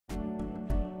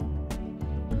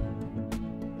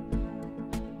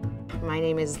My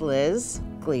name is Liz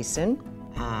Gleason.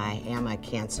 I am a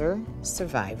cancer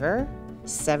survivor,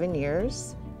 7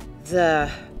 years. The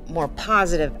more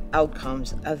positive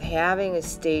outcomes of having a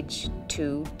stage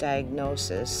 2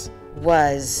 diagnosis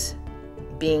was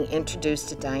being introduced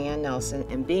to Diane Nelson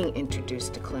and being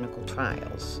introduced to clinical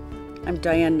trials. I'm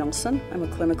Diane Nelson. I'm a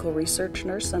clinical research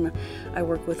nurse and I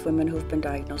work with women who've been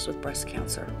diagnosed with breast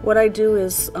cancer. What I do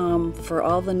is for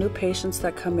all the new patients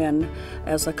that come in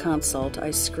as a consult,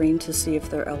 I screen to see if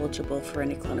they're eligible for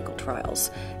any clinical trials,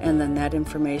 and then that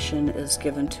information is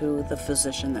given to the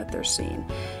physician that they're seeing.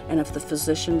 And if the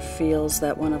physician feels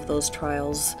that one of those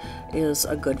trials is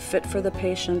a good fit for the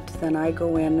patient, then I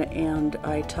go in and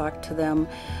I talk to them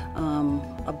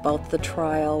about the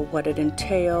trial, what it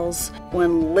entails.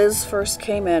 When Liz first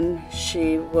came in,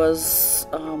 she was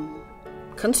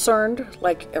concerned,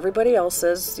 like everybody else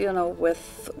is,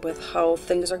 with how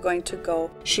things are going to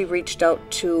go. She reached out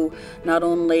to not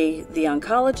only the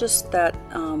oncologist that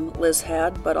Liz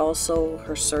had, but also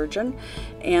her surgeon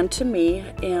and to me,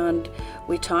 and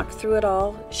we talked through it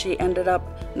all. She ended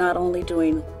up not only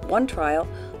doing one trial,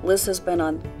 Liz has been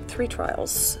on 3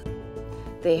 trials.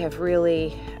 They have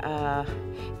really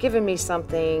given me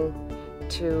something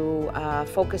to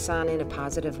focus on in a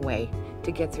positive way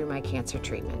to get through my cancer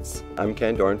treatments. I'm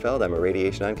Ken Dornfeld. I'm a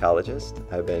radiation oncologist.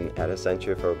 I've been at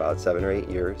Essentia for about 7 or 8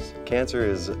 years. Cancer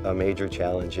is a major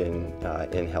challenge in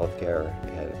healthcare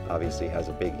and obviously has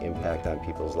a big impact on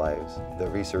people's lives. The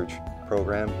research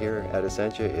program here at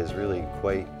Essentia is really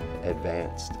quite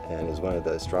advanced and is one of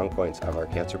the strong points of our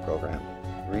cancer program.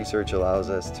 Research allows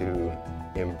us to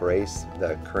embrace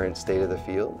the current state of the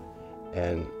field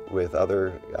and with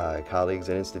other colleagues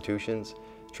and institutions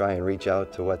try and reach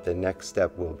out to what the next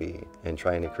step will be and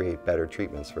trying to create better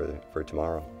treatments for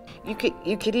tomorrow. You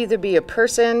could either be a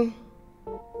person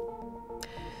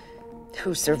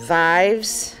who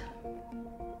survives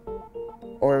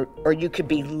or you could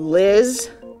be Liz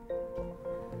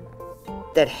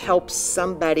that helps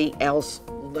somebody else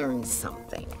learn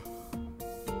something.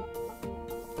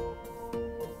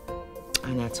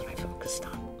 And that's what I focused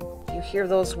on. You hear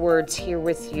those words here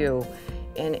with you,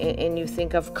 and you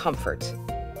think of comfort,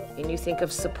 and you think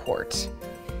of support.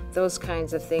 Those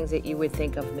kinds of things that you would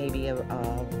think of maybe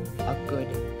a good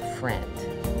friend.